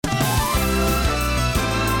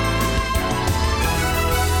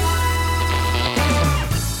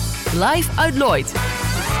Live uit Lloyd.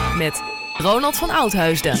 Met Ronald van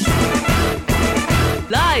Oudheusden.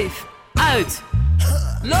 Live uit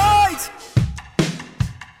Lloyd!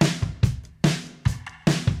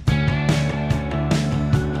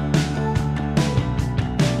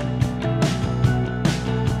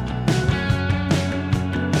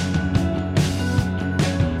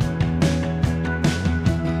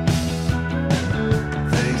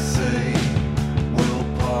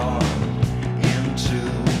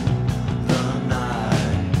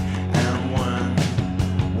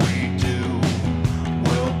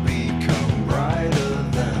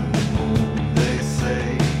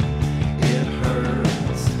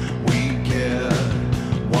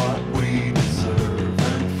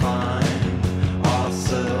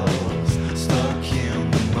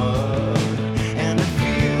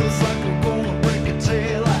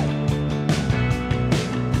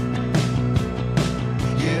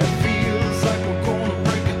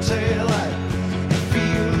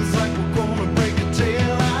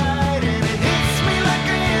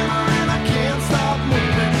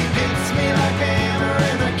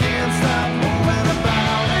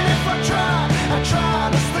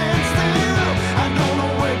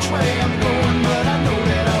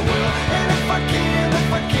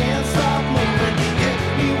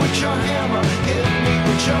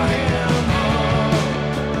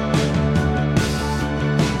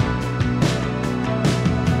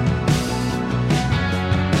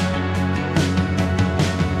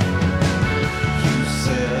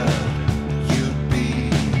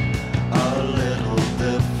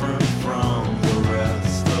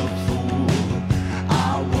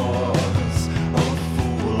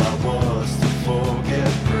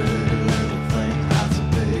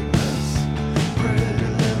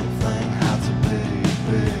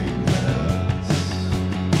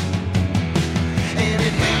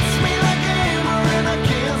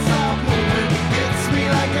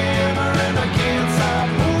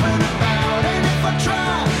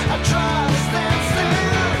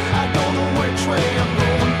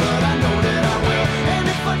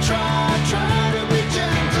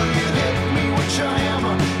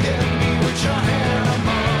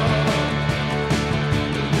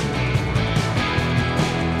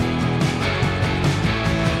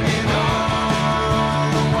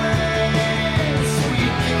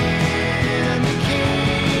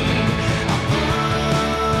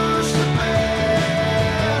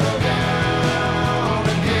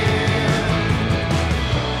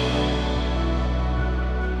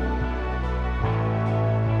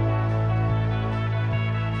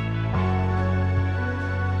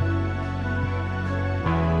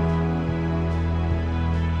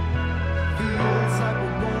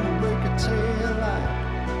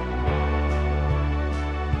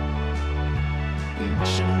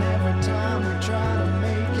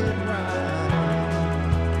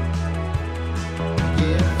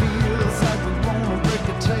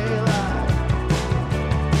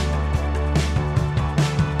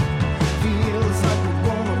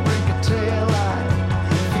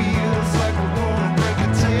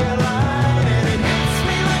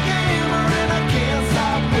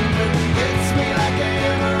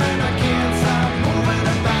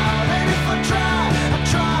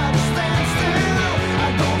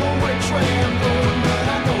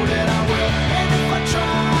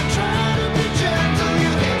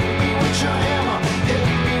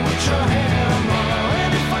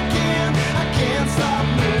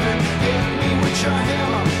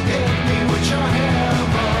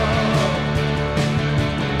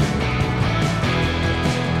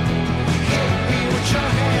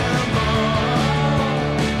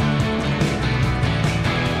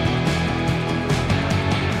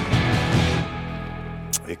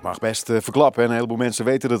 Best verklappen, en een heleboel mensen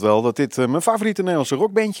weten het wel, dat dit mijn favoriete Nederlandse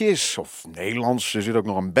rockbandje is. Of Nederlands, er zit ook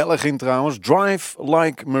nog een Belg in trouwens. Drive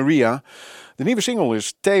Like Maria. De nieuwe single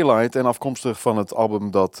is Taillight en afkomstig van het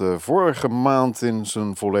album dat vorige maand in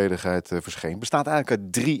zijn volledigheid verscheen. Bestaat eigenlijk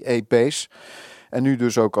uit 3 EP's. En nu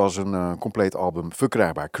dus ook als een compleet album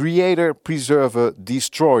verkrijgbaar. Creator, Preserver,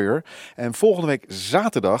 Destroyer. En volgende week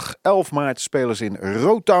zaterdag, 11 maart, spelen ze in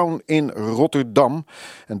Rotown in Rotterdam.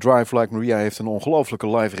 En Drive Like Maria heeft een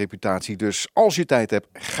ongelooflijke live reputatie. Dus als je tijd hebt,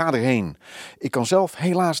 ga erheen. Ik kan zelf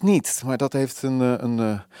helaas niet, maar dat heeft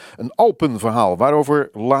een Alpenverhaal. Waarover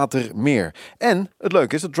later meer. En het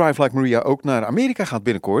leuke is dat Drive Like Maria ook naar Amerika gaat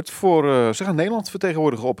binnenkort. Ze gaan Nederland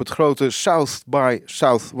vertegenwoordigen op het grote South by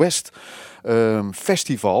Southwest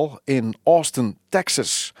festival in Austin,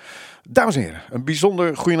 Texas. Dames en heren, een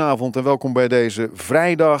bijzonder goedenavond en welkom bij deze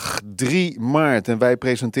vrijdag 3 maart. En wij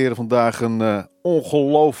presenteren vandaag een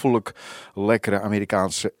ongelooflijk lekkere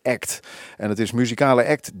Amerikaanse act. En het is muzikale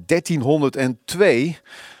act 1302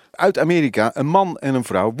 uit Amerika. Een man en een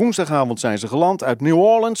vrouw. Woensdagavond zijn ze geland uit New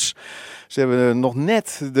Orleans. Ze hebben nog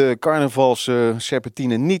net de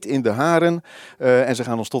carnavalsserpentine niet in de haren. En ze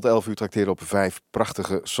gaan ons tot 11 uur trakteren op 5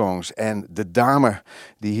 prachtige songs. En de dame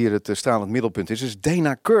die hier het stralend middelpunt is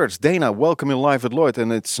Dayna Kurtz. Dayna, welcome in Live at Lloyd.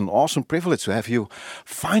 And it's an awesome privilege to have you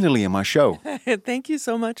finally in my show. Thank you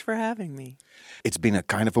so much for having me. It's been a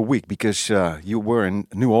kind of a week because you were in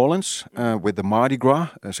New Orleans with the Mardi Gras,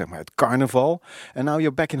 zeg maar het carnaval. And now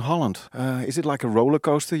you're back in Holland. Is it like a roller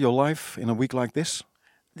coaster, your life, in a week like this?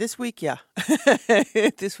 This week, yeah.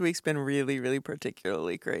 This week's been really, really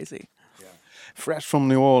particularly crazy. Yeah. Fresh from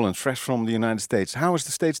New Orleans, fresh from the United States. How is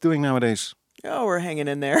the States doing nowadays? Oh, we're hanging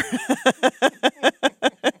in there.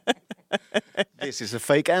 This is a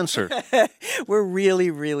fake answer. We're really,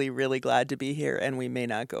 really, really glad to be here, and we may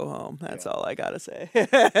not go home. That's all I gotta say.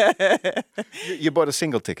 You bought a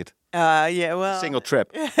single ticket? Yeah, well, a single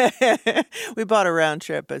trip. We bought a round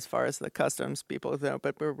trip as far as the customs people know,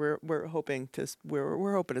 but we're hoping to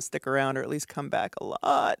stick around or at least come back a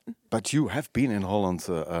lot. But you have been in Holland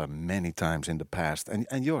many times in the past,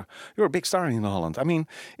 and you're a big star in Holland. I mean,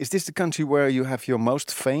 is this the country where you have your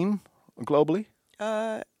most fame globally?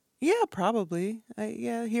 Yeah, probably.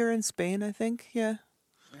 Here in Spain, I think. Yeah.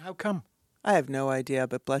 How come? I have no idea,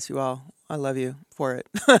 but bless you all. I love you for it.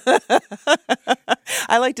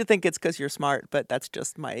 I like to think it's because you're smart, but that's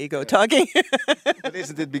just my ego talking. But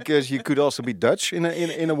isn't it because you could also be Dutch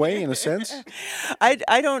in a way, in a sense?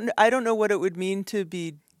 I don't know what it would mean to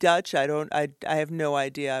be Dutch. I have no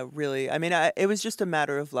idea, really. I mean, it was just a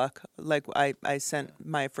matter of luck. Like I sent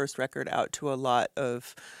my first record out to a lot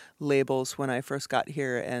of labels when I first got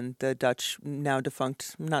here, and the Dutch, now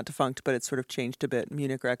defunct, not defunct, but it's sort of changed a bit,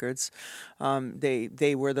 Munich Records,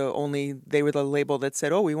 they were the label that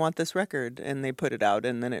said, oh, we want this record, and they put it out,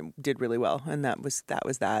 and then it did really well, and that was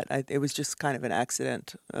that. It was just kind of an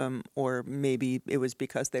accident, or maybe it was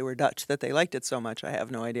because they were Dutch that they liked it so much. I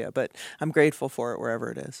have no idea, but I'm grateful for it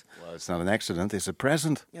wherever it is. Well, it's not an accident, it's a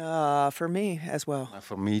present. For me as well.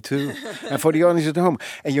 For me too. And for the audience at home.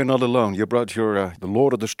 And you're not alone. You brought your the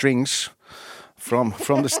Lord of the Strings from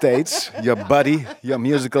the States, your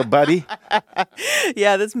musical buddy.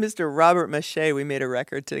 Yeah, that's Mr. Robert Maché. We made a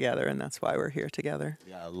record together, and that's why we're here together.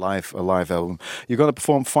 Yeah, a live album. You're going to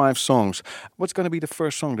perform 5 songs. What's going to be the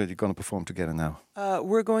first song that you're going to perform together now?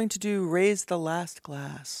 We're going to do Raise the Last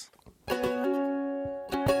Glass.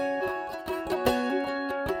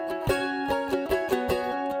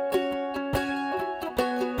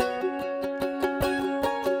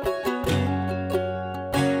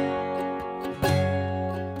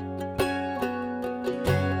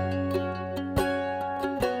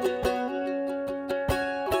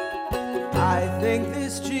 I think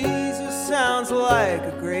this Jesus sounds like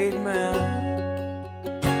a great man.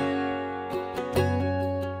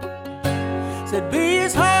 Said, be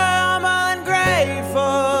as humble and grateful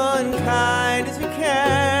and kind as you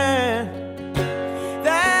can.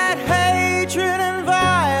 That hatred and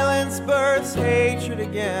violence births hatred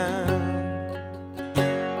again.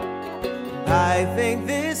 I think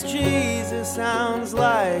this Jesus sounds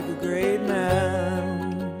like a great man.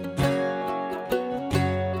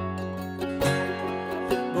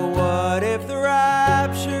 What if the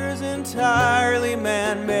rapture's entirely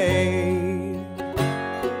man-made?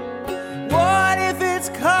 What if it's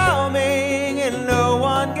coming and no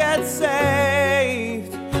one gets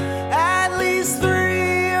saved? At least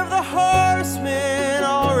 3 of the horsemen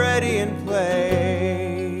already in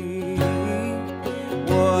play.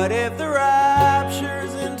 What if the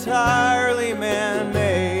rapture's entirely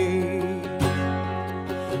man-made?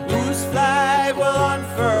 Whose flag will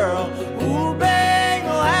unfurl? Who'll bang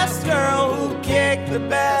the last girl? Who'll kick the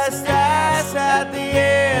best ass at the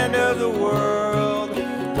end of the world?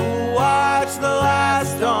 Who'll watch the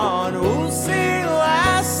last dawn? Who'll sing the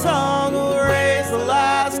last song? Who'll raise the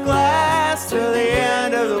last glass to the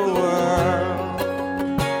end of the world?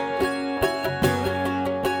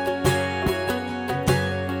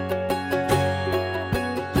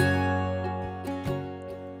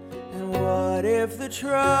 And what if the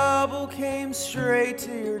trouble came straight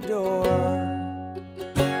to your door?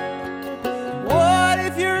 What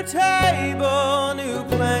if your table knew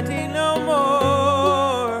plenty no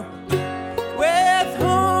more? With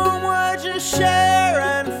whom would you share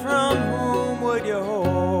and from whom would you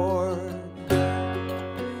hoard?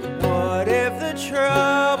 What if the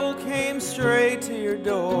trouble came straight to your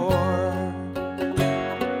door?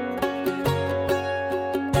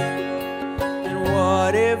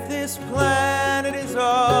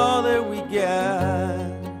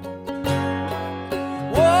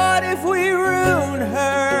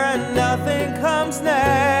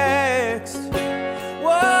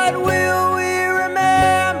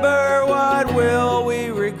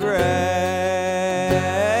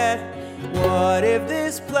 if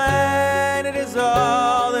this planet is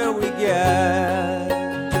all that we get?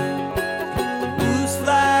 Whose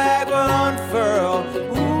flag will unfurl?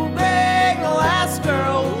 Who'll beg the last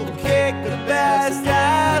girl? Who'll kick the best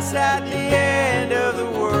ass at the end of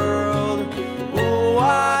the world? Who'll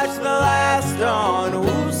watch the last dawn?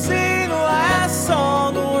 Who'll sing the last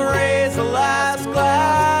song? Who'll raise the last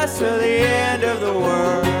glass to the end of the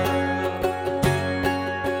world?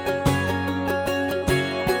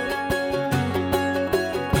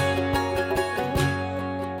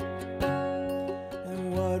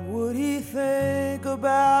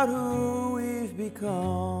 About who we've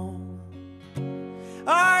become,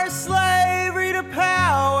 our slavery to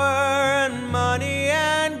power and money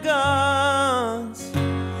and guns,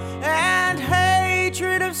 and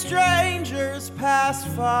hatred of strangers passed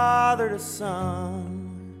father to son.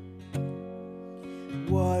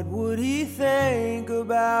 What would he think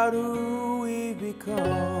about who we've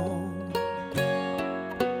become?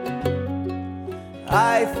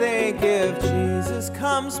 I think if Jesus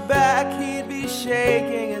comes back, he'd be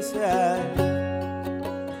shaking his head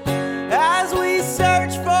as we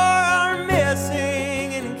search for our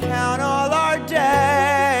missing and count all our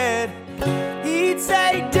dead. He'd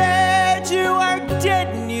say, "Did you or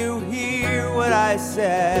didn't you hear what I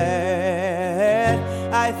said?"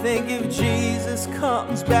 I think if Jesus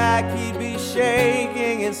comes back, he'd be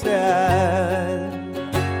shaking his head.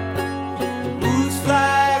 Whose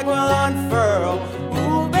flag will unfurl?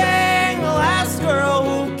 Girl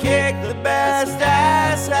who'll kick the best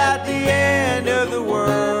ass at the end of the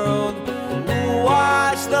world? Who'll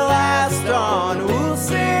watch the last dawn? Who'll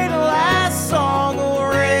sing the last song? Who'll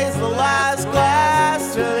raise the last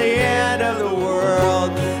glass to the end of the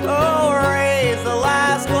world? Oh, raise the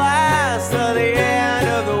last glass to the end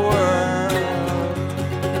of the world.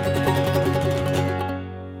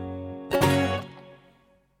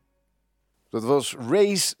 Dat was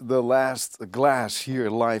Raise the Last Glass hier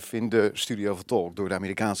live in de studio van Talk door de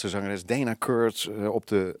Amerikaanse zangeres Dayna Kurtz op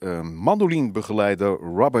de mandoline begeleide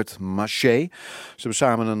Robert Maché. Ze hebben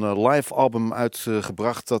samen een live album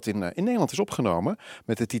uitgebracht dat in Nederland is opgenomen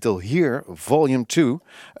met de titel Here Volume 2.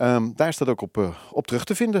 Daar is dat ook op terug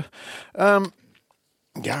te vinden.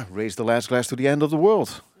 Raise the Last Glass to the End of the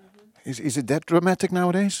World. Is it that dramatic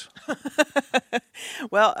nowadays?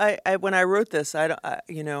 Well, I when I wrote this,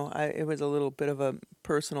 it was a little bit of a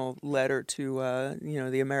personal letter to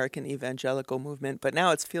the American evangelical movement. But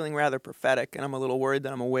now it's feeling rather prophetic, and I'm a little worried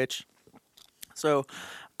that I'm a witch. So,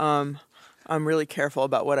 I'm really careful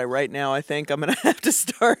about what I write now. I think I'm going to have to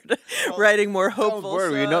start writing more hopeful. Don't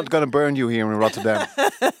worry, we're not going to burn you here in Rotterdam.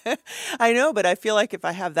 I know, but I feel like if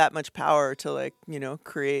I have that much power to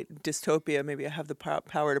create dystopia, maybe I have the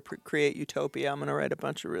power to create utopia. I'm going to write a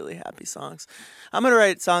bunch of really happy songs. I'm going to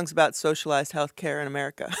write songs about socialized healthcare in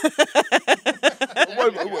America.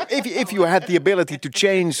 If you had the ability to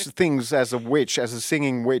change things as a witch, as a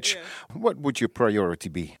singing witch, what would your priority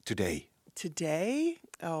be today? Today?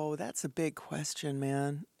 Oh, that's a big question,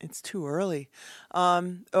 man. It's too early.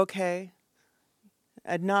 Okay.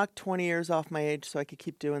 I'd knock 20 years off my age so I could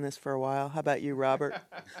keep doing this for a while. How about you, Robert?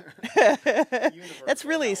 That's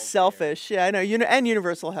really selfish. Yeah, I know. And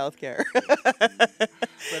universal health care.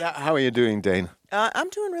 But how are you doing, Dane? I'm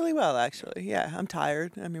doing really well, actually. Yeah, I'm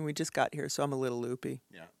tired. I mean, we just got here, so I'm a little loopy.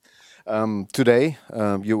 Yeah. Today,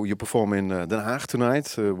 you perform in Den Haag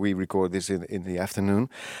tonight. We record this in the afternoon,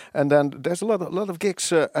 and then there's a lot of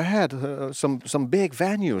gigs ahead. Some big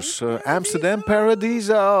venues. Amsterdam,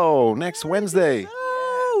 Paradiso next Wednesday.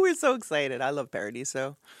 Oh, we're so excited! I love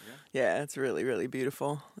Paradiso. Yeah, it's really, really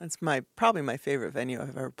beautiful. It's probably my favorite venue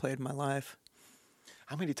I've ever played in my life.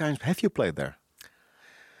 How many times have you played there?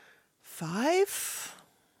 5.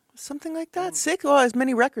 Something like that. 6? Well, as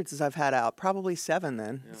many records as I've had out. Probably 7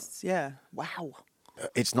 then. Yeah. Wow.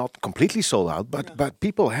 It's not completely sold out, but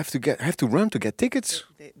people have to run to get tickets.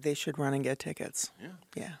 They should run and get tickets.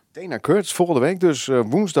 Yeah. Dayna Kurtz, volgende week dus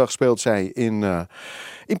woensdag speelt zij in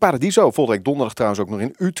Paradiso. Volgende week donderdag trouwens ook nog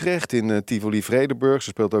in Utrecht, in Tivoli-Vredenburg. Ze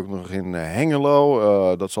speelt ook nog in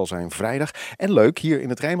Hengelo. Dat zal zijn vrijdag. En leuk, hier in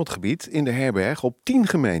het Rijnmondgebied, in de herberg, op 10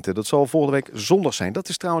 gemeenten. Dat zal volgende week zondag zijn. Dat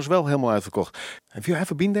is trouwens wel helemaal uitverkocht. Have you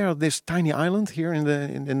ever been there at this tiny island here in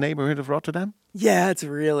the neighborhood of Rotterdam? Yeah, it's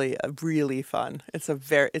really fun.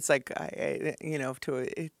 It's like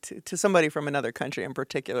to somebody from another country in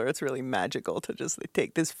particular, it's really magical to just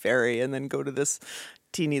take this ferry and then go to this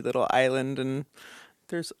teeny little island, and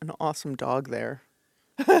there's an awesome dog there.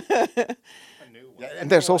 And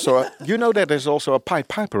there's also there's also a Pied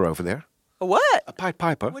Piper over there. A what? A Pied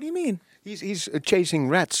Piper. What do you mean? He's chasing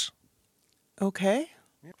rats. Okay.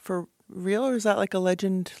 For real, or is that like a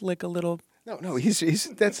legend, like a little No,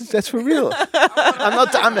 that's for real.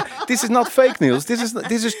 This is not fake news. This is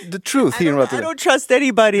the truth here in I Rotterdam. don't trust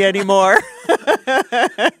anybody anymore.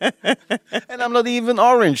 And I'm not even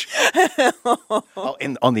orange.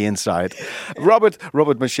 On the inside. Robert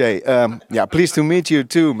Maché. Pleased to meet you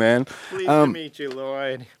too, man. Pleased to meet you,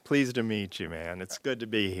 Lloyd. Pleased to meet you, man. It's good to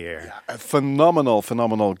be here. A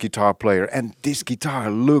phenomenal guitar player. And this guitar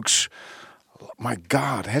looks... My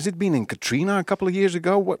God, has it been in Katrina a couple of years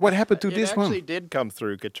ago? What happened to this one? It actually did come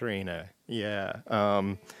through Katrina, yeah.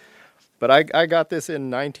 But I got this in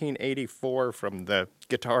 1984 from the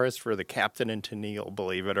guitarist for the Captain and Tennille,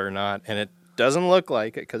 believe it or not. And it doesn't look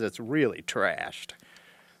like it because it's really trashed.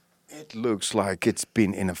 It looks like it's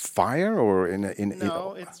been in a fire or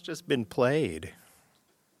No, it's just been played.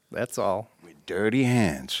 That's all. With dirty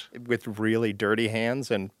hands. With really dirty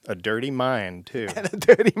hands and a dirty mind too. And a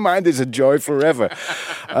dirty mind is a joy forever.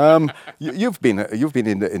 You've been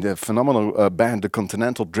in the phenomenal band, the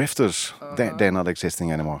Continental Drifters. They're not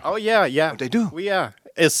existing anymore. Oh yeah. Oh, they do. Yeah.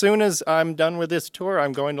 As soon as I'm done with this tour,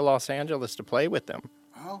 I'm going to Los Angeles to play with them.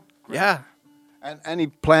 Oh, great. Yeah. And any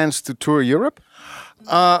plans to tour Europe?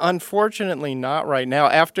 Unfortunately, not right now.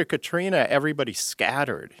 After Katrina, everybody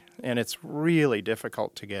scattered, and it's really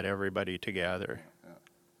difficult to get everybody together.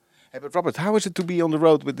 Hey, but Robert, how is it to be on the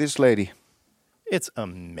road with this lady? It's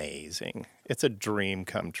amazing. It's a dream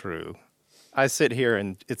come true. I sit here,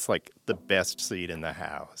 and it's like the best seat in the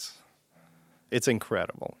house. It's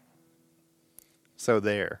incredible. So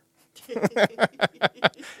there.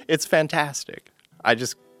 It's fantastic.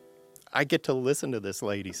 I get to listen to this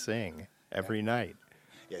lady sing every night.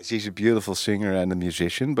 Yeah, she's a beautiful singer and a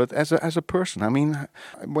musician, but as a person, I mean,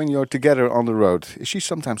 when you're together on the road, is she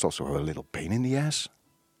sometimes also a little pain in the ass?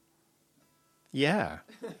 Yeah.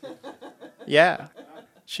 Yeah.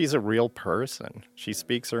 She's a real person. She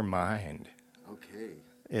speaks her mind. Okay.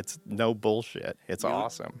 It's no bullshit. It's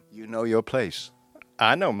awesome. You know your place.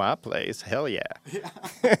 I know my place. Hell yeah.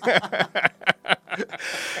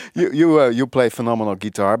 You play phenomenal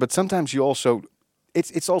guitar, but sometimes you also...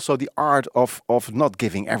 It's also the art of not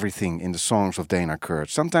giving everything in the songs of Dayna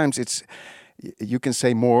Kurtz. Sometimes you can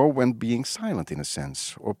say more when being silent in a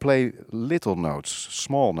sense, or play little notes,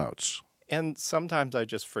 small notes. And sometimes I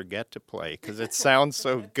just forget to play because it sounds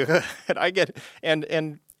so good.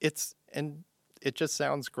 It just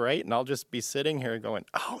sounds great, and I'll just be sitting here going,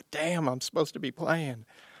 "Oh, damn, I'm supposed to be playing."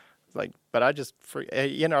 Like, but I just,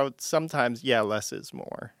 sometimes less is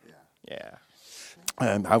more. Yeah.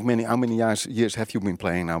 How many years have you been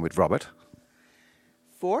playing now with Robert?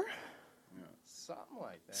 4? Something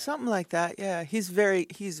like that. Something like that, yeah. He's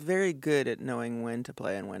very good at knowing when to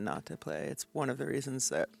play and when not to play. It's one of the reasons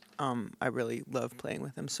that I really love playing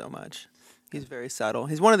with him so much. He's very subtle.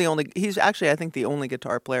 He's actually, I think, the only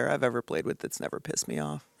guitar player I've ever played with that's never pissed me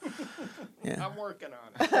off. Yeah. I'm working on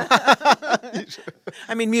it.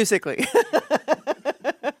 I mean, musically.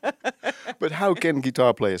 But how can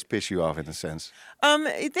guitar players piss you off in a sense?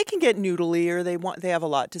 They can get noodly, or they have a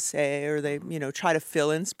lot to say, or they try to fill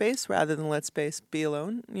in space rather than let space be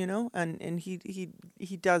alone. And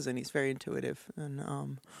he doesn't. He's very intuitive,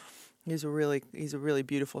 and he's a really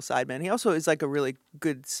beautiful sideman. He also is like a really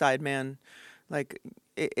good sideman. Like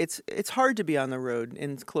it's hard to be on the road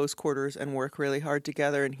in close quarters and work really hard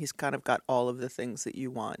together, and he's kind of got all of the things that you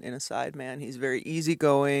want in a sideman. He's very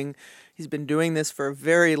easygoing. He's been doing this for a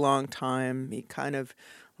very long time. He kind of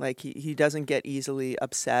he doesn't get easily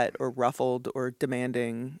upset or ruffled or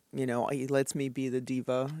demanding. He lets me be the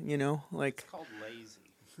diva. It's called lazy.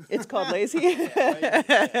 It's called lazy.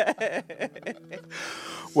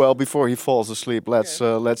 Well, before he falls asleep, let's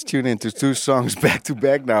tune into 2 songs back to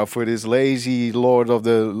back now for this lazy Lord of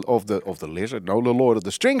the Lizard. No, the Lord of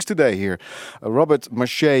the Strings today here. Robert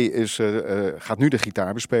Maché gaat nu de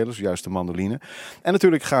gitaar bespelen, zojuist de mandoline. En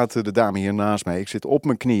natuurlijk gaat de dame hier naast mij. Ik zit op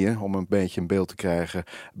mijn knieën om een beetje een beeld te krijgen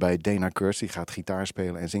bij Dayna Kurtz. Die gaat gitaar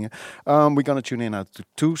spelen en zingen. We're gonna tune in to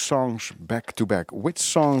 2 songs back to back. Which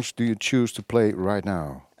songs do you choose to play right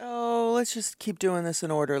now? Oh, let's just keep doing this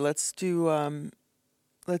in order. Let's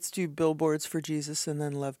do Billboards for Jesus and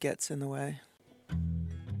then Love Gets in the Way.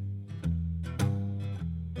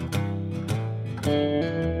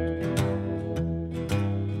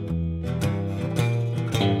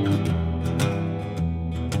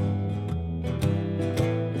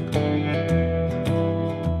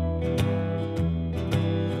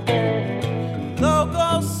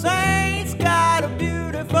 Local saints got a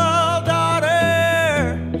beautiful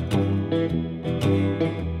daughter.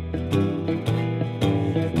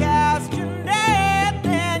 Cast your net,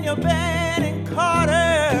 Daniel, Ben, and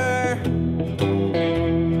Carter.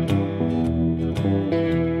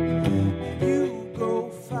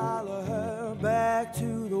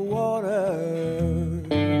 I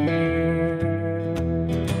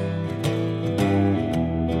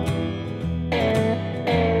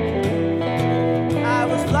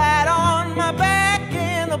was flat on my back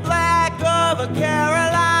in the black of a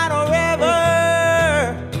Carolina river.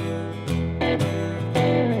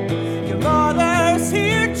 Your mother's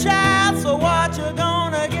here, child, so what you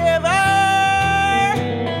gonna give her?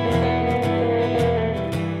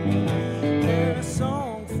 Heard a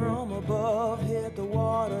song from above hit the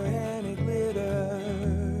water and it glittered.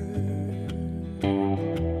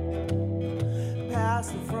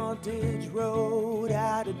 Past the frontage road,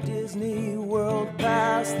 out of Disney World,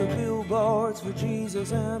 past the billboards for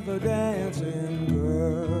Jesus and for dancing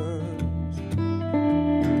girls.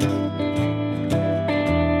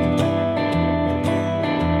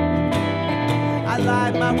 I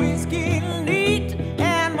like my whiskey neat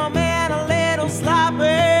and my man a little sloppy.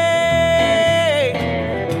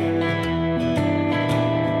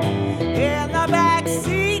 In the back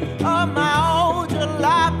seat of my old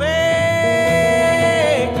jalopy.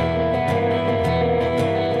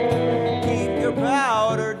 Keep your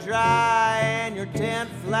powder dry and your tent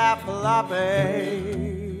flap floppy.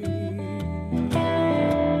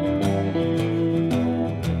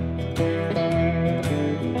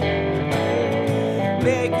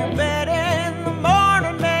 Make your bed in the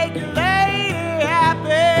morning, make your lady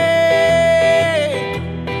happy.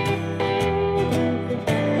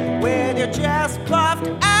 With your chest puffed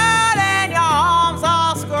out and your arms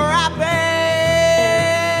all scrappy.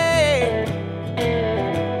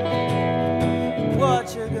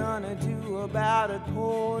 What you gonna do about it,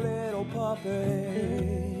 poor little puppy?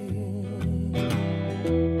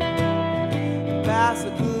 Past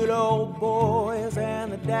the good old boys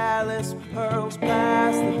and the Dallas Pearls,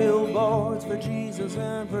 past the billboards for Jesus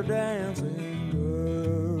and for dancing girls.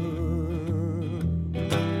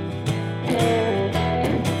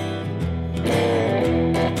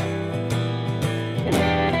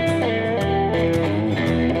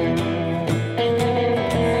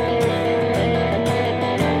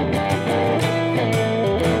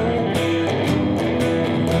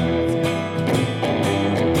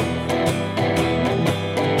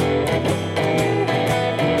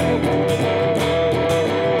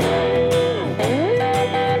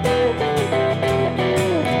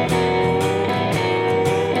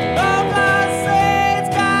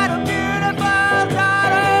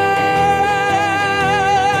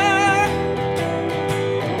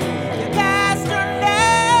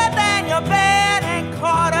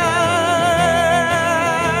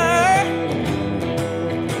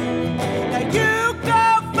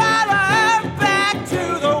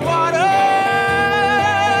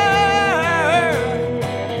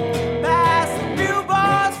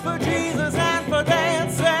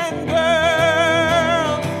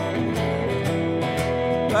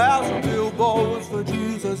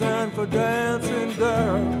 For dancing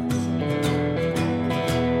girls,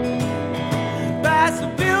 pass the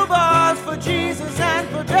billboards for Jesus and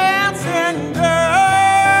for dancing girls,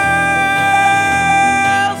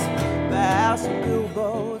 pass the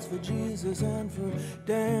billboards for Jesus and for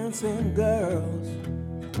dancing girls.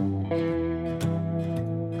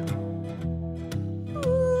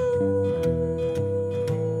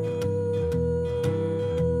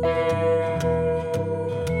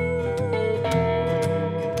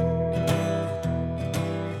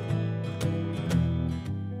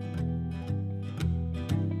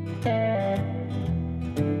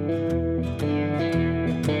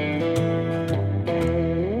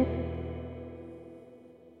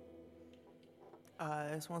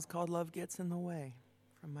 This one's called Love Gets in the Way,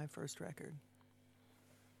 from my first record.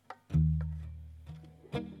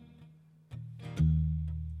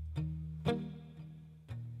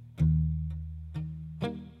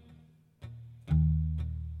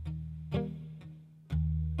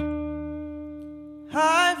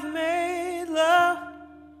 I've made love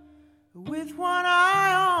with one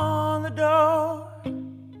eye on the door.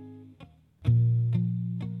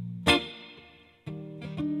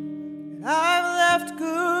 I've left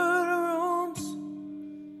good rooms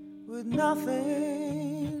with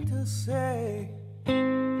nothing to say.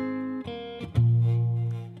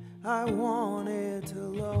 I wanted to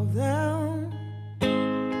love them,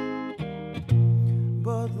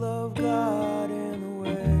 but love got in the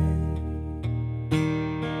way.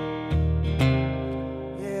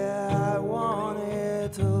 Yeah, I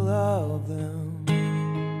wanted to love them,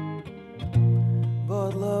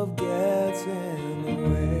 but love gets in the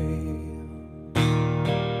way.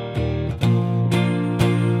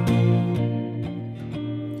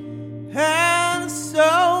 And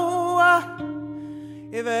so,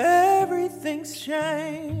 if everything's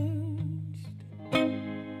changed,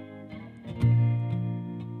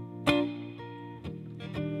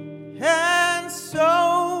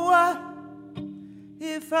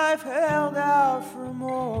 I've held out for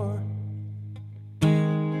more.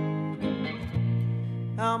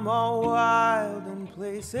 I'm all wild in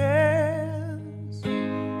places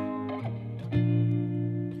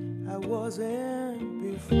I wasn't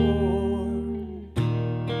before.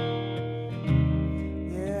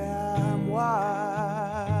 Yeah, I'm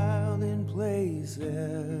wild in places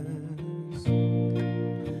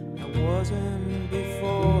I wasn't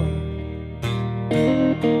before.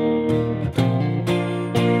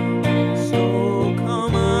 So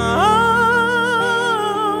come on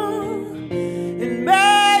and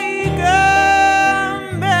make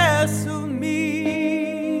a mess of me.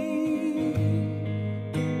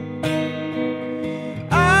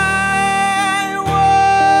 I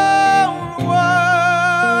won't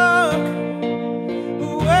walk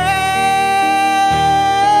away.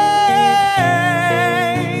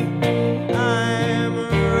 I'm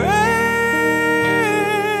ready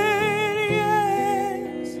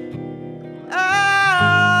as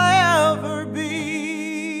I'll ever be,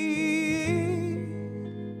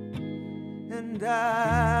 and I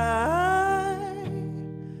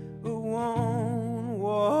won't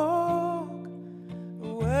walk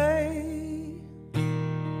away.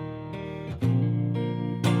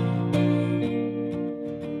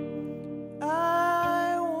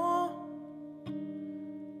 I want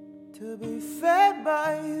to be fed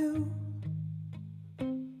by you.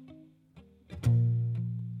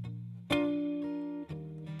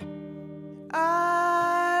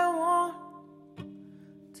 I want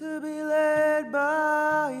to be led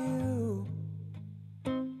by you.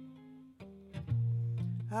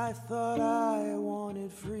 I thought I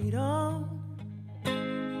wanted freedom,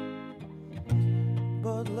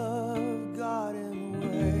 but love got in the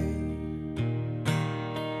way.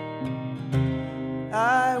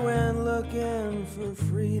 I went looking for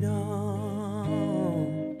freedom,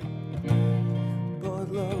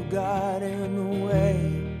 but love got in the way.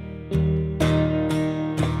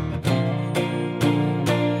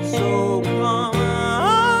 So come on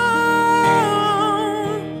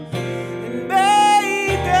and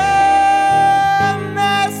make a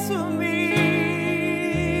mess of me.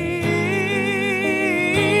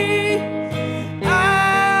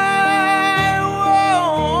 I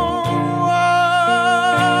won't walk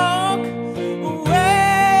away.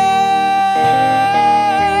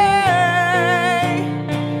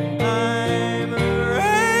 I'm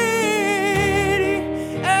ready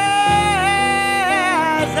as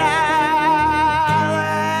I'll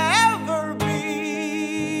ever be,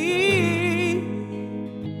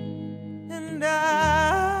 and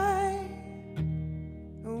I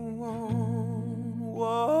won't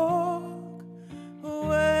walk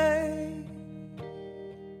away.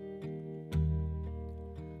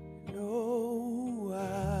 No, I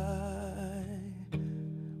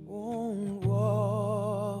won't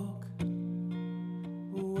walk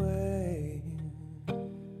away.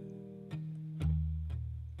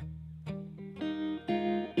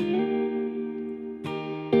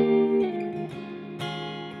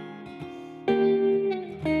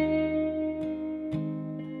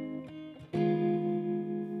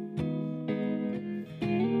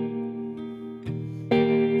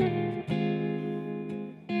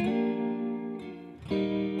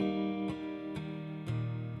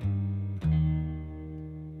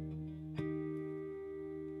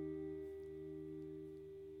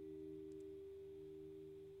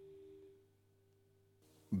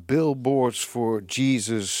 Billboards for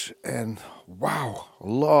Jesus en wow,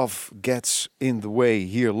 Love Gets in the Way.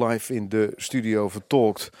 Hier live in de studio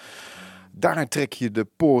vertolkt. Daar trek je de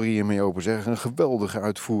poriën mee open, zeg. Een geweldige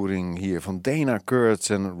uitvoering hier van Dayna, Kurtz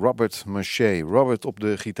en Robert Maché. Robert op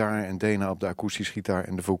de gitaar en Dayna op de akoestische gitaar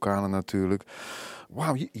en de vocalen natuurlijk.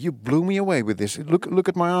 Wow, you blew me away with this. Look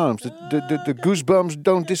at my arms. The goosebumps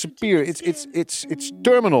don't disappear. It's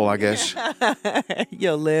terminal, I guess.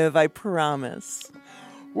 You'll live, I promise.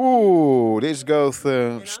 Ooh, this goes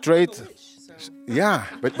straight. Yeah,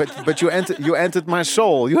 but you entered my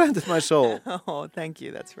soul. You entered my soul. Oh, thank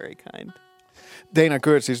you. That's very kind. Dayna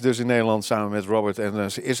Kurtz is dus in Nederland samen met Robert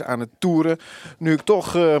en ze is aan het toeren. Nu ik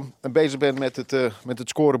toch bezig ben met het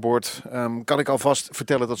scorebord, kan ik alvast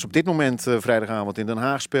vertellen dat ze op dit moment vrijdagavond in Den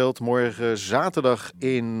Haag speelt. Morgen zaterdag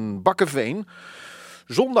in Bakkeveen.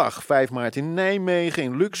 Zondag 5 maart in Nijmegen,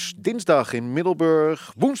 in Lux. Dinsdag in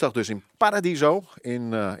Middelburg. Woensdag dus in Paradiso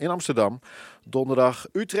in Amsterdam. Donderdag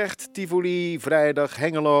Utrecht, Tivoli. Vrijdag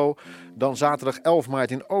Hengelo. Dan zaterdag 11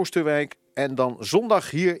 maart in Oosterwijk. En dan zondag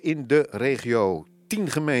hier in de regio. 10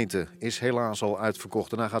 gemeenten is helaas al uitverkocht.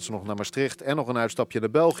 Daarna gaat ze nog naar Maastricht en nog een uitstapje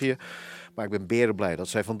naar België. Maar ik ben berenblij dat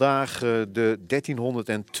zij vandaag de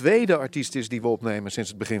 1302e artiest is die we opnemen sinds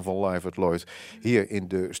het begin van Live at Lloyd. Hier in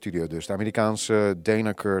de studio dus. De Amerikaanse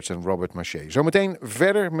Dayna, Kurtz en Robert Maché. Zometeen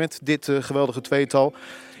verder met dit geweldige tweetal.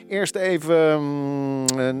 Eerst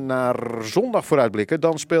even naar zondag vooruitblikken.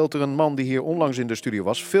 Dan speelt er een man die hier onlangs in de studio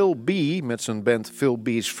was. Phil B. met zijn band Phil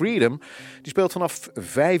B's Freedom. Die speelt vanaf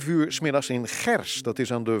 5 uur 's middags in Gers. Dat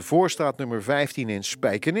is aan de Voorstraat nummer 15 in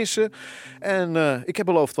Spijkenisse. En ik heb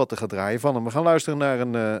beloofd wat te gaan draaien van hem. We gaan luisteren naar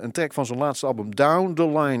een track van zijn laatste album. Down the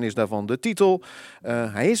Line is daarvan de titel.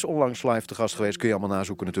 Hij is onlangs live te gast geweest. Kun je allemaal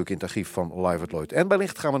nazoeken natuurlijk in het archief van Live at Lloyd. En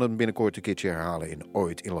wellicht gaan we het binnenkort een keertje herhalen in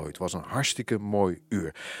Ooit in Lloyd. Het was een hartstikke mooi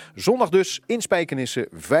uur. Zondag dus in Spijkenisse,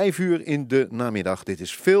 5 uur in de namiddag. Dit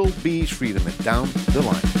is Phil B's Freedom met Down the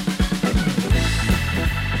Line.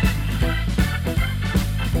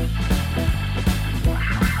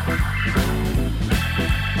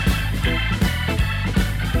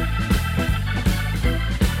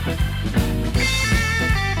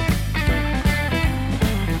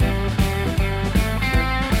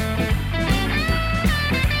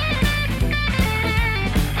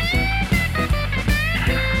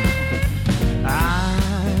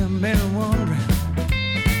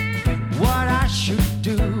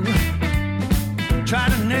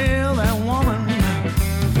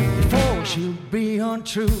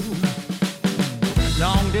 True.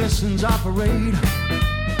 Long distance operator,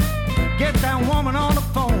 get that woman on the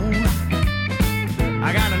phone.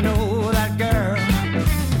 I gotta know that girl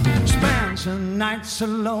spends her nights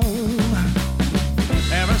alone.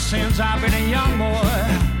 Ever since I've been a young boy,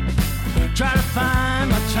 try to find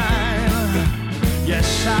my time.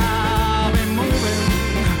 Yes, I'll be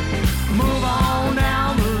move on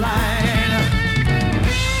down the line.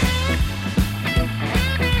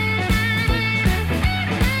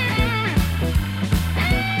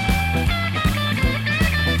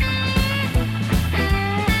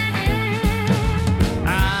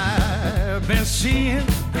 Seeing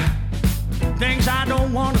things I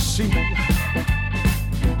don't want to see.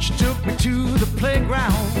 She took me to the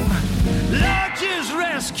playground. Lord, just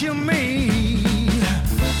rescue me.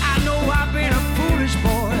 I know I've been a foolish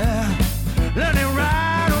boy, learning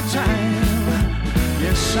right on time.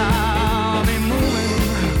 Yes, I'll be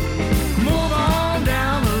move on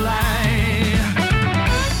down the line.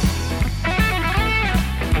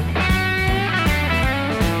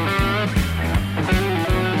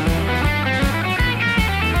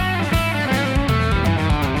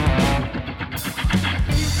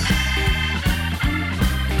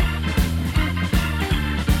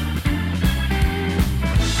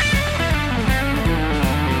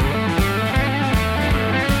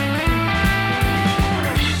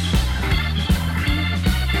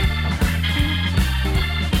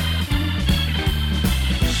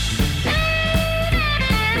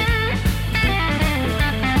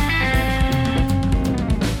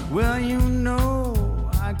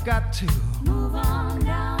 Got to move on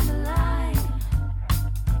down the line.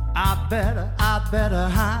 I better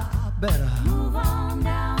move on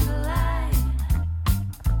down the line.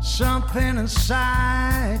 Something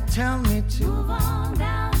inside tell me to move on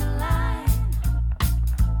down the line.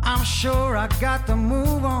 I'm sure I got to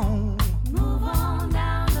move on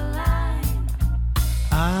down the line.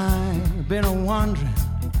 I've been wondering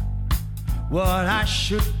what I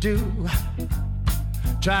should do.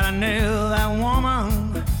 Try to nail that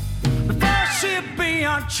woman before she be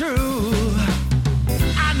untrue.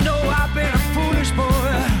 I know I've been a foolish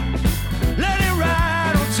boy, let it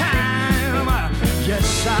ride on time.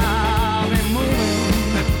 Yes, I'll be move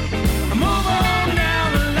on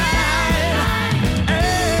down the line.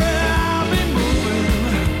 Yeah, I'll be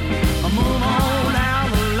move on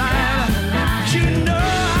down the line. You know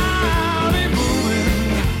I'll be move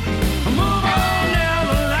on down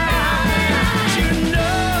the line. You know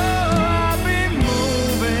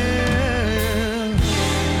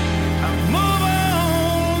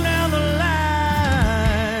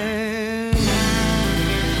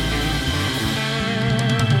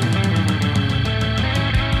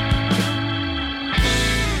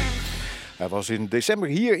Hij was in december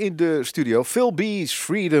hier in de studio. Phil B's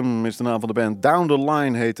Freedom is de naam van de band. Down the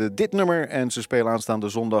Line heette dit nummer. En ze spelen aanstaande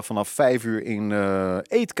zondag vanaf 5 uur in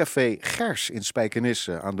Eetcafé Gers in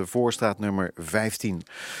Spijkenisse aan de Voorstraat nummer 15.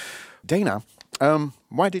 Dayna,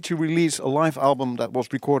 why did you release a live album that was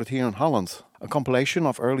recorded here in Holland? A compilation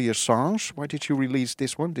of earlier songs. Why did you release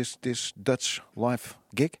this one, this Dutch live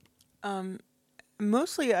gig?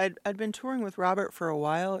 Mostly, I'd been touring with Robert for a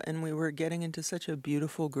while, and we were getting into such a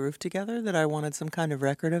beautiful groove together that I wanted some kind of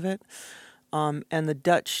record of it. And the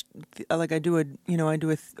Dutch, like I do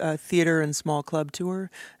a theater and small club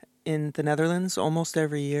tour, in the Netherlands almost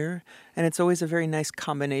every year, and it's always a very nice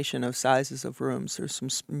combination of sizes of rooms. There's some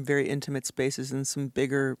very intimate spaces and some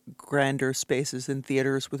bigger, grander spaces in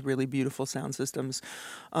theaters with really beautiful sound systems.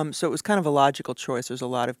 So it was kind of a logical choice. There's a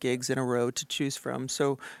lot of gigs in a row to choose from.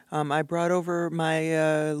 So I brought over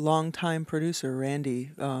my longtime producer,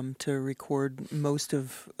 Randy, to record most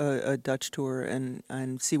of a Dutch tour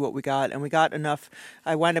and see what we got. And we got enough.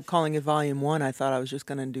 I wound up calling it Volume 1. I thought I was just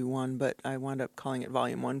going to do one, but I wound up calling it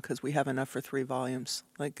Volume 1 because we have enough for 3 volumes.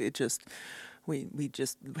 Like, it just, we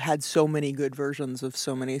just had so many good versions of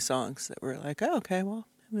so many songs that we're like, oh, okay, well,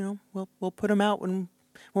 we'll put them out when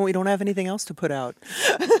we don't have anything else to put out.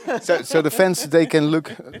 So the fans, they can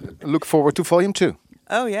look forward to Volume 2.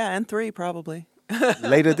 Oh yeah, and 3 probably.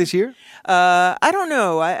 Later this year? I don't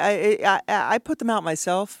know. I put them out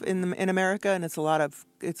myself in America, and it's a lot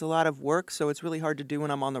of work. So it's really hard to do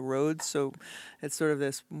when I'm on the road. So it's sort of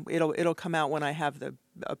this. It'll come out when I have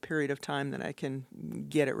a period of time that I can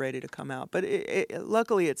get it ready to come out. But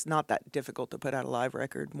luckily, it's not that difficult to put out a live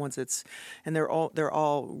record once it's. And they're all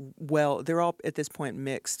at this point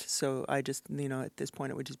mixed. So I just at this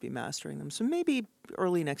point it would just be mastering them. So maybe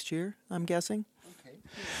early next year, I'm guessing.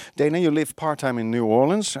 Dayna, you live part-time in New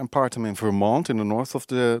Orleans and part-time in Vermont in the north of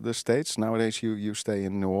the States. Nowadays you stay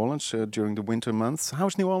in New Orleans during the winter months.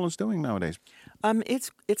 How's New Orleans doing nowadays?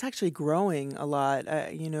 It's actually growing a lot.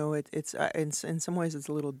 It's in some ways it's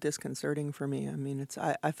a little disconcerting for me. I mean,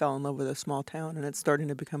 I fell in love with a small town and it's starting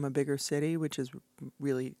to become a bigger city, which is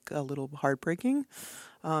really a little heartbreaking.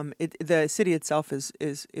 The city itself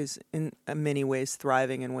is in many ways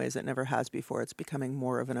thriving in ways it never has before. It's becoming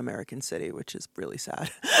more of an American city, which is really sad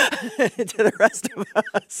to the rest of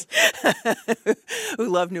us who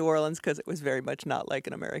love New Orleans because it was very much not like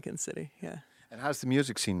an American city. Yeah. And how's the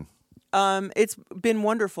music scene? It's been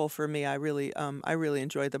wonderful for me. I really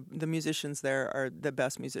enjoy the musicians there are the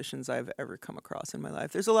best musicians I've ever come across in my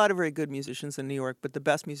life. There's a lot of very good musicians in New York, but the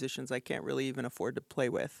best musicians I can't really even afford to play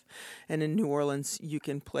with. And in New Orleans, you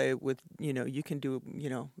can play with, you can do,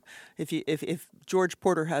 if George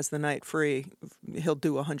Porter has the night free, he'll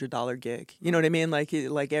do $100 gig. You know what I mean? Like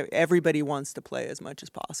everybody wants to play as much as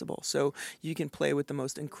possible. So you can play with the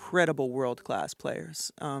most incredible world-class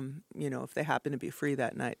players. If they happen to be free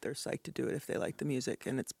that night, they're psyched to do it if they like the music,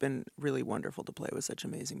 and it's been really wonderful to play with such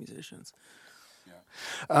amazing musicians.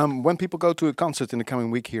 When people go to a concert in the coming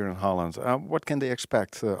week here in Holland, what can they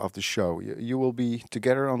expect of the show? You will be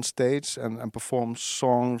together on stage and perform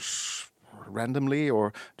songs randomly,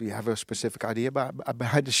 or do you have a specific idea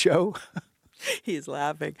behind the show? He's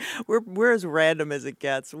laughing. We're as random as it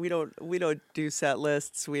gets. We don't do set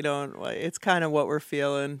lists. It's kind of what we're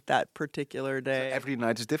feeling that particular day. So every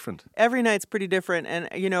night is different. Every night's pretty different. And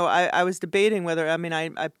I was debating whether I'm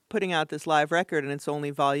putting out this live record and it's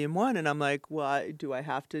only Volume 1, and I'm like, well, I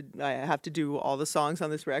have to do all the songs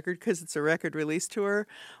on this record because it's a record release tour,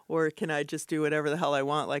 or can I just do whatever the hell I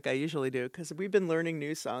want like I usually do? Because we've been learning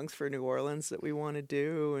new songs for New Orleans that we want to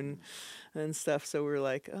do and stuff. So we're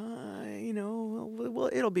like, well,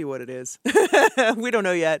 it'll be what it is. We don't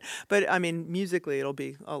know yet. But, I mean, musically, it'll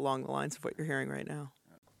be along the lines of what you're hearing right now.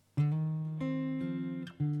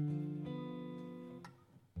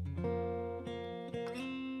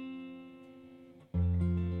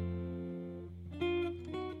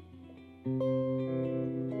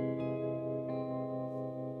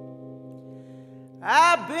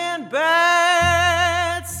 I've been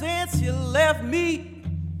bad since you left me.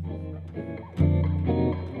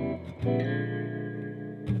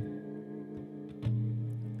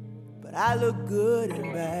 But I look good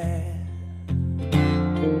and bad.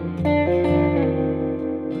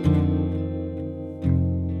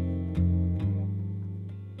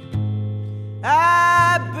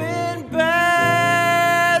 I've been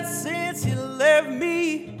bad since you left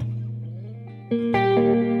me.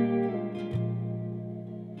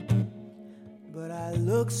 But I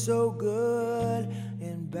look so good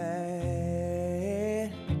and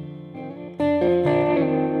bad.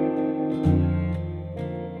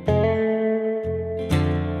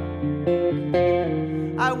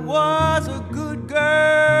 I was a good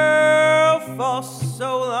girl for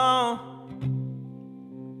so long.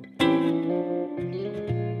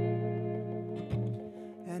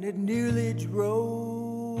 And it nearly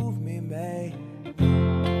drove me mad.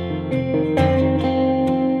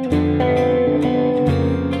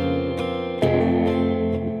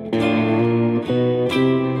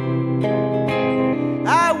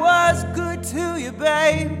 I was good to you,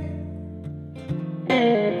 babe.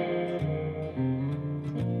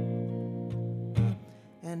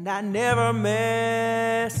 And I never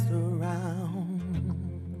messed around.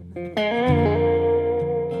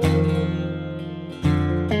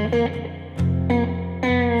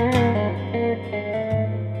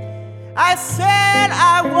 I said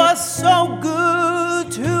I was so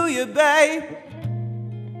good to you, babe.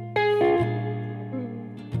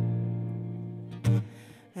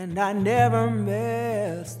 And I never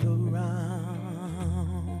messed around.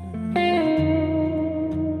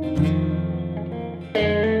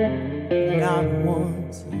 Not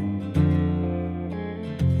once.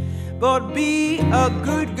 But be a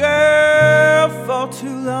good girl for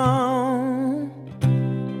too long.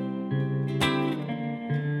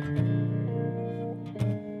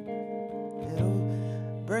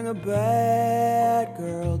 It'll bring a bad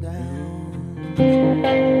girl down.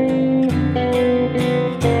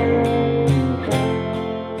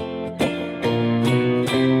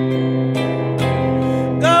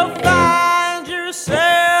 Go find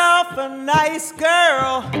yourself a nice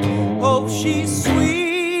girl. Hope she's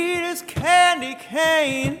sweet as candy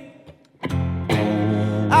cane.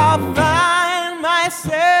 I'll find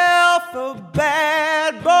myself a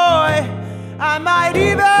bad boy. I might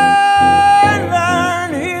even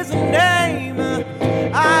learn his name.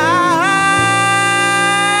 I've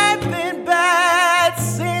been bad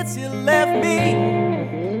since you left me,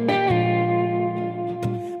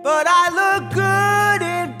 but I look good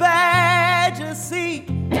in bad, you see.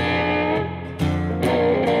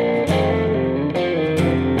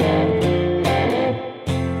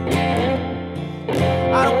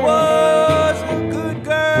 I was a good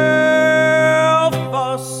girl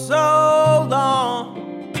for so long.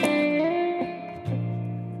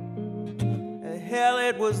 Hell,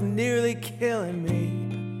 it was nearly killing me.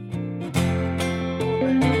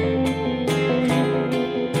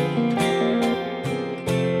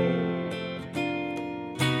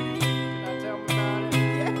 Tell me about it.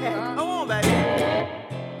 Yeah, come on, baby.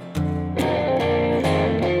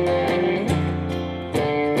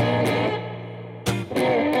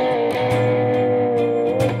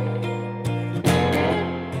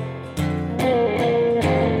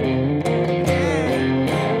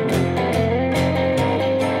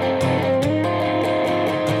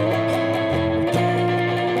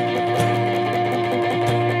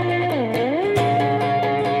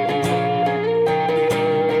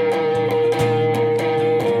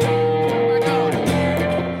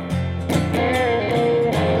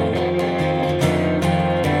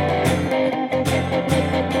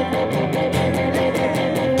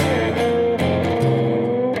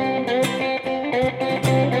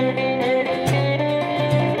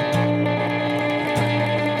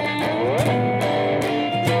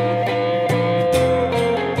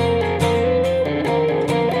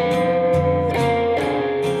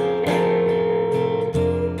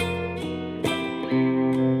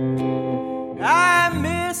 I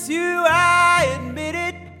miss you, I admit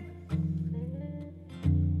it.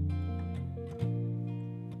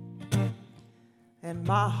 And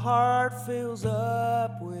my heart fills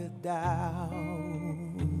up with doubt.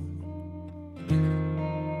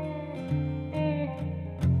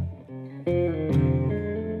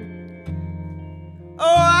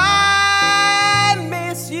 Oh, I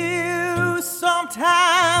miss you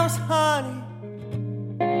sometimes, honey.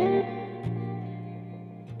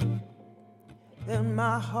 And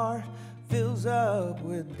my heart fills up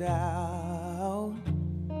with doubt.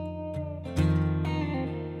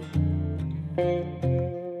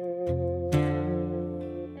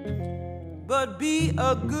 But be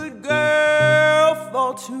a good girl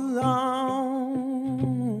for too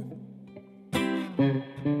long.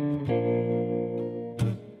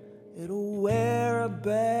 It'll wear a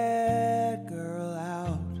bad girl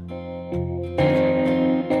out.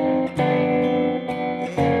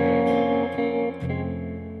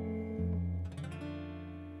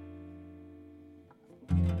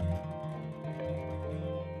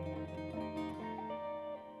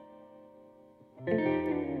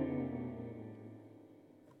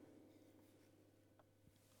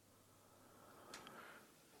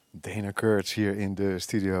 Dayna Kurtz hier in de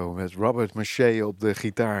studio met Robert Maché op de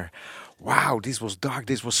gitaar. Wow, this was dark,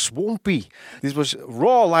 this was swampy. This was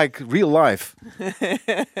raw like real life.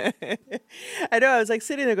 I know. I was like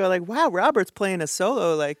sitting there going like, wow, Robert's playing a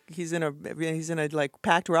solo like he's in a like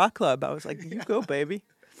packed rock club. I was like, you go, baby.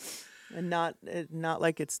 And not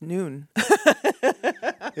like it's noon.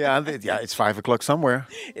 Yeah, it's 5 o'clock somewhere.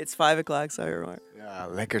 It's 5 o'clock somewhere. Ja,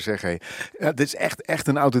 lekker zeg hé. Ja, dit is echt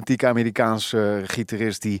een authentieke Amerikaanse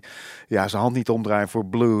gitarist die zijn hand niet omdraait voor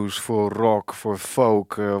blues, voor rock, voor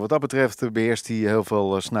folk. Wat dat betreft beheerst hij heel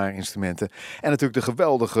veel snaarinstrumenten. En natuurlijk de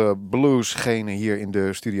geweldige bluesgene hier in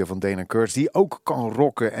de studio van Dayna Kurtz, die ook kan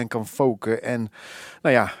rocken en kan folken. En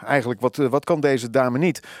eigenlijk wat kan deze dame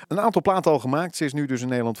niet? Een aantal platen al gemaakt. Ze is nu dus in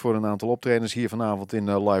Nederland voor een aantal optredens hier vanavond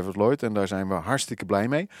in Live at Lloyd. En daar zijn we hartstikke blij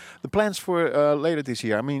mee. The plans for later this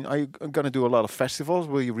year. I mean, are you going to do a lot of festivals?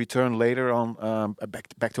 Will you return later on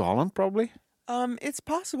back to Holland probably? It's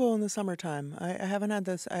possible in the summertime. I haven't had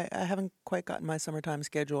this. I haven't quite gotten my summertime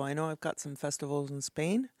schedule. I know I've got some festivals in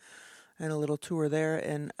Spain and a little tour there,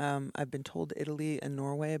 and I've been told Italy and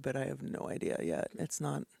Norway, but I have no idea yet. It's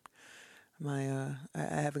not my.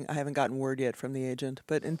 I haven't gotten word yet from the agent.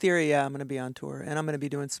 But in theory, yeah, I'm going to be on tour, and I'm going to be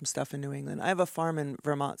doing some stuff in New England. I have a farm in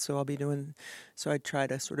Vermont, so I'll be doing. So I try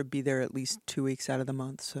to sort of be there at least 2 weeks out of the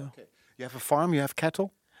month. So. Okay. You have a farm. You have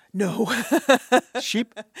cattle. No.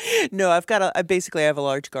 Sheep? No, I basically have a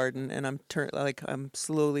large garden, and I'm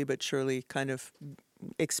slowly but surely kind of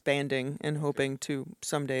expanding and hoping to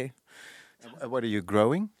someday. What are you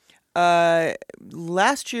growing?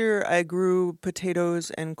 Last year I grew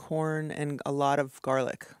potatoes and corn and a lot of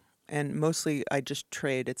garlic. And mostly I just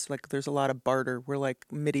trade. It's like there's a lot of barter. We're like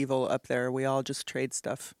medieval up there. We all just trade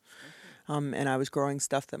stuff. And I was growing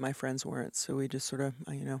stuff that my friends weren't. So we just sort of,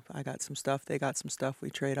 I got some stuff, they got some stuff, we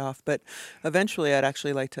trade off. But eventually I'd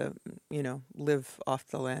actually like to, live off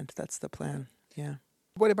the land. That's the plan. Yeah.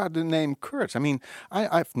 What about the name Kurtz? I mean,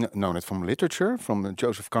 I've known it from literature, from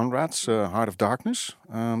Joseph Conrad's Heart of Darkness.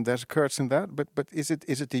 There's a Kurtz in that. But is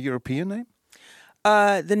it the European name?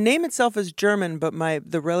 The name itself is German, but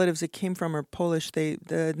the relatives it came from are Polish.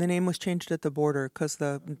 The name was changed at the border because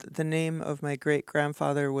the name of my great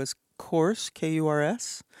grandfather was Kurtz,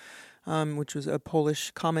 Kurs, which was a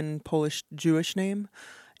common Polish Jewish name,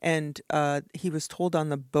 and he was told on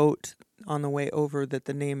the boat on the way over that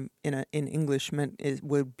the name in English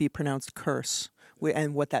would be pronounced curse,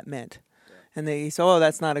 and what that meant. And they said, oh,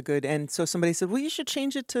 that's not a good. And so somebody said, well, you should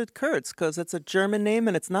change it to Kurtz because it's a German name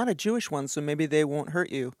and it's not a Jewish one, so maybe they won't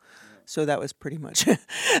hurt you. So that was pretty much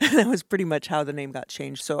how the name got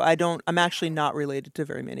changed. So I'm actually not related to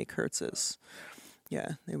very many Kurtzes.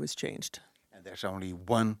 Yeah, it was changed. And there's only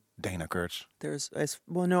one Dayna Kurtz.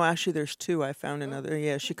 Actually there's two. I found another.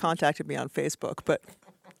 Yeah, she contacted me on Facebook, but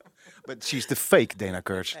she's the fake Dayna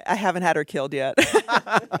Kurtz. I haven't had her killed yet.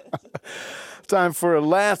 Time for a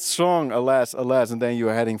last song, alas, and then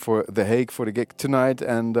you're heading for The Hague for the gig tonight.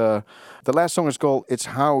 And the last song is called It's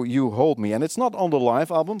How You Hold Me. And it's not on the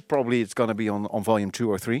live album. Probably it's going to be on volume 2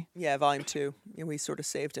 or 3. Yeah, volume 2. Yeah, we sort of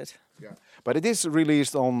saved it. Yeah. But it is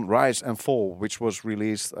released on Rise and Fall, which was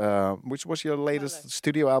released, which was your latest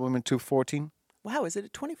studio album in 2014. Wow, is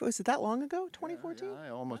it that long ago? 2014?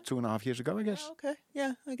 Yeah, almost 2.5 years ago, I guess. Oh, okay,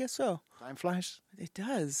 yeah, I guess so. Time flies. It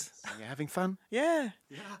does. Are you having fun? Yeah,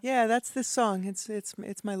 that's this song.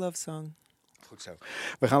 It's my love song. Goed zo.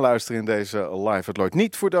 We gaan luisteren in deze Live at Lloyd.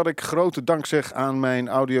 Niet voordat ik grote dank zeg aan mijn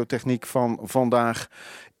audiotechniek van vandaag.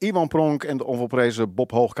 Iwan Pronk en de onvolprezen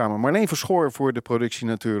Bob Hoogkamer. Marleen Verschoor voor de productie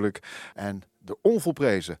natuurlijk. En de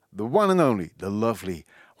onvolprezen, the one and only, the lovely.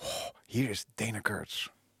 Hier is Dayna Kurtz.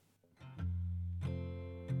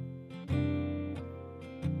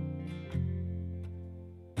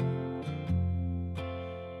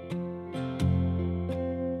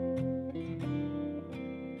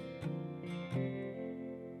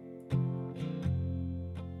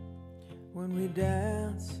 When we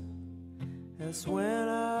dance, that's when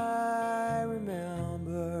I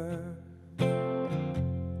remember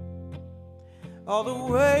all the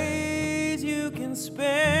ways you can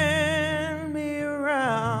spin me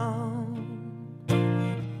around.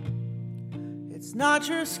 It's not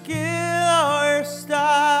your skill or your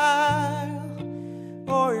style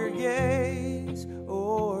or your gaze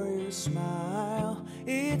or your smile.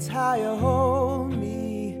 It's how you hold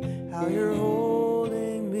me, how you're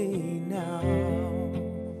holding me now.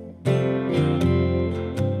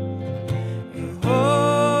 You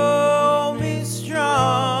hold me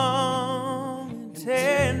strong and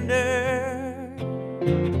tender,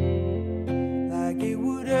 like it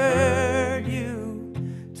would hurt you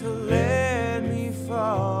to let me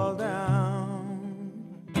fall down,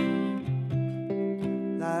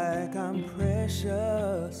 like I'm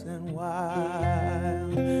precious and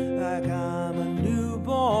wild, like I'm a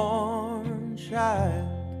newborn child.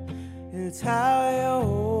 It's how you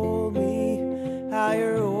hold me, how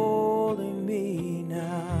you're holding me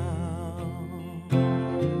now.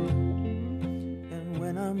 And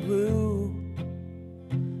when I'm blue,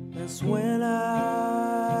 that's when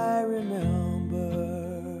I remember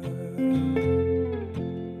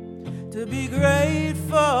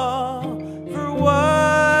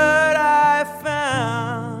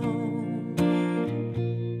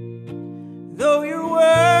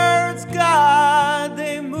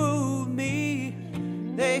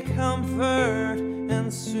comfort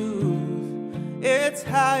and soothe. It's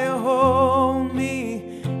how you hold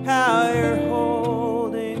me, how you're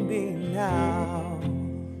holding me now.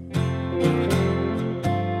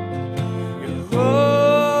 You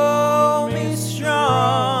hold me strong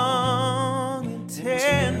and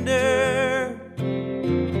tender,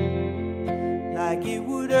 like it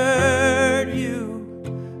would hurt you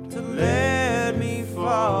to let me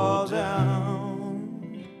fall down.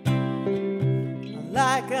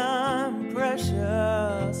 Like I'm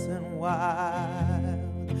precious and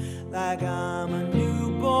wild, like I'm a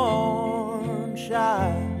newborn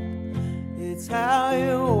child. It's how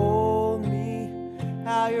you hold me,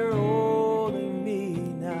 how you're holding me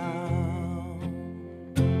now.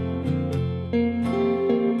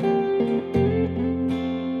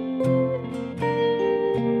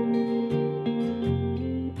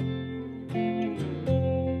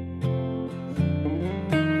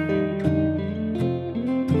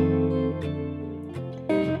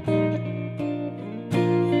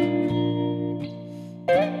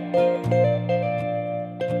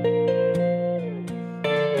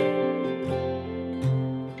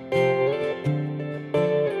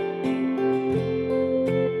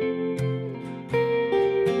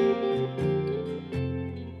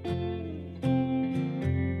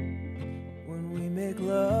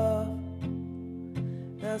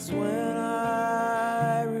 That's when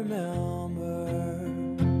I remember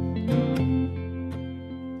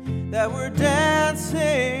that we're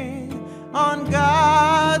dancing on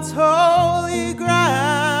God's holy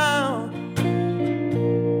ground.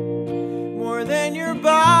 More than your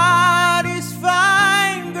body's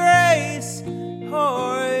fine grace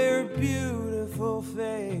or your beautiful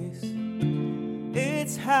face.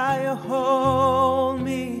 It's how you hold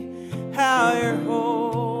me, how you're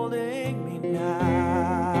holding me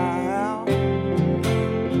now.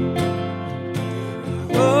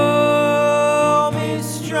 Hold me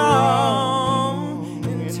strong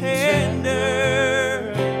and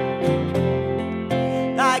tender,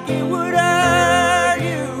 like it would hurt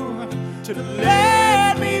you to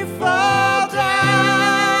let me fall down.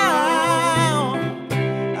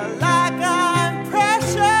 Like I'm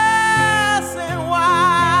precious and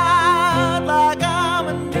wild, like I'm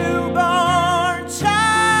a newborn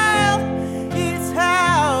child. It's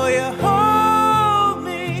how you hold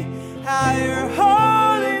me, how you're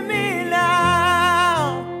holding me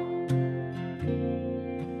now.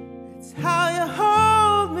 It's how you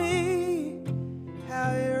hold me,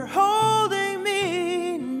 how you're holding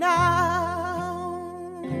me now.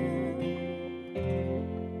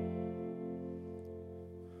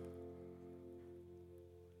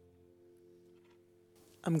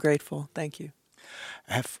 I'm grateful. Thank you.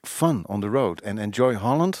 Have fun on the road and enjoy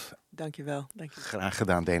Holland. Dankjewel. Thank you. Graag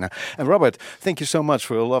gedaan, Dayna. And Robert, thank you so much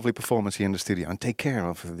for a lovely performance here in the studio. And take care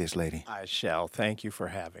of this lady. I shall. Thank you for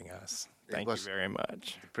having us. Thank you was- very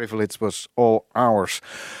much. The privilege was all ours.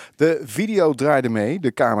 De video draaide mee,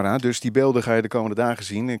 de camera. Dus die beelden ga je de komende dagen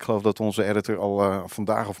zien. Ik geloof dat onze editor al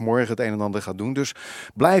vandaag of morgen het een en ander gaat doen. Dus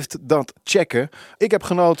blijft dat checken. Ik heb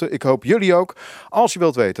genoten. Ik hoop jullie ook. Als je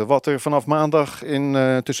wilt weten wat er vanaf maandag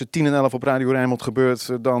tussen 10 en 11 op Radio Rijnmond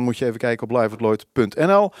gebeurt, dan moet je even kijken op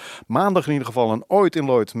liveuitloyd.nl. Maandag in ieder geval een Ooit in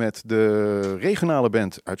Lloyd met de regionale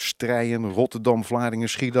band uit Strijen, Rotterdam, Vlaardingen,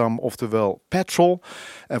 Schiedam, oftewel Petrol.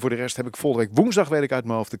 En voor de rest heb ik volgende week woensdag, weet ik uit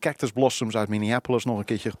mijn hoofd, de Cactus Blossoms uit Minneapolis nog een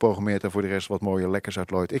keertje geprogrammeerd. En voor de rest wat mooie lekkers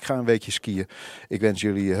uit Lloyd. Ik ga een weekje skiën. Ik wens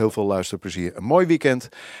jullie heel veel luisterplezier. Een mooi weekend.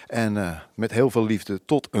 En met heel veel liefde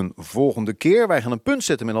tot een volgende keer. Wij gaan een punt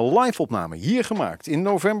zetten met een live opname. Hier gemaakt in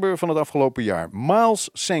november van het afgelopen jaar. Miles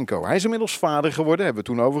Senko. Hij is inmiddels vader geworden. Hebben we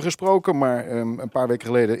toen over gesproken. Maar een paar weken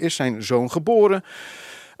geleden is zijn zoon geboren.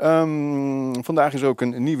 Vandaag is ook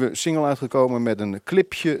een nieuwe single uitgekomen met een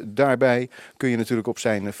clipje daarbij. Kun je natuurlijk op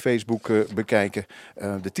zijn Facebook bekijken.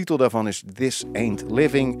 De titel daarvan is This Ain't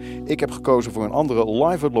Living. Ik heb gekozen voor een andere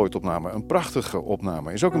Live at Lloyd opname. Een prachtige opname.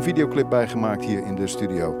 Er is ook een videoclip bijgemaakt hier in de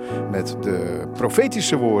studio. Met de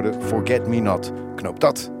profetische woorden Forget Me Not. Knoop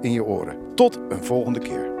dat in je oren. Tot een volgende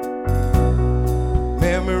keer.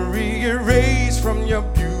 Memory erased from your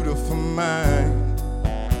beautiful mind.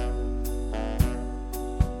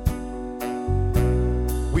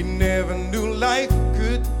 We never knew life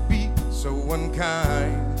could be so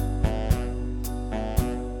unkind.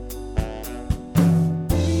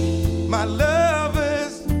 My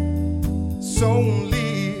lover's soul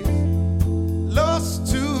is lost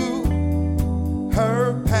to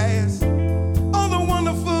her past. All the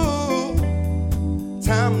wonderful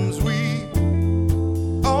times we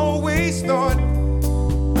always thought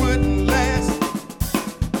wouldn't last.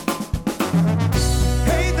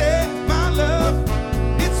 Hey there, my love,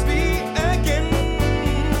 it's me again.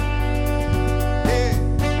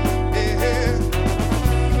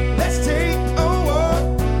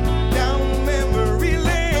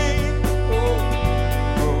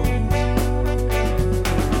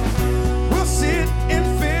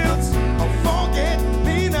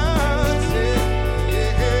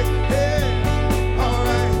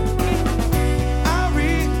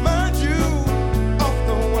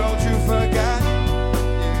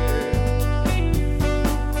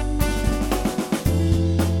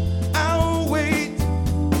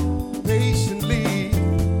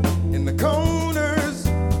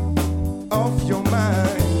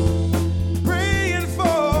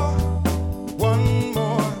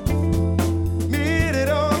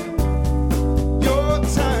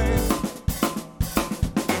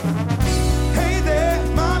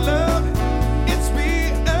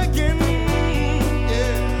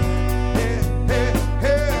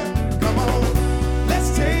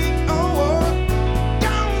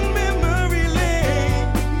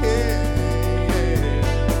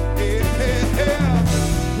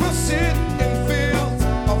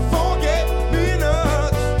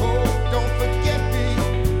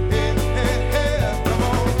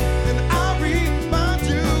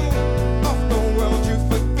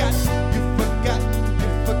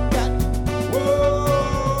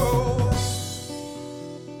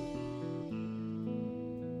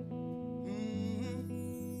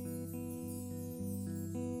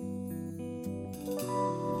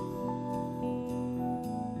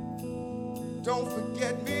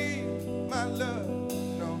 get me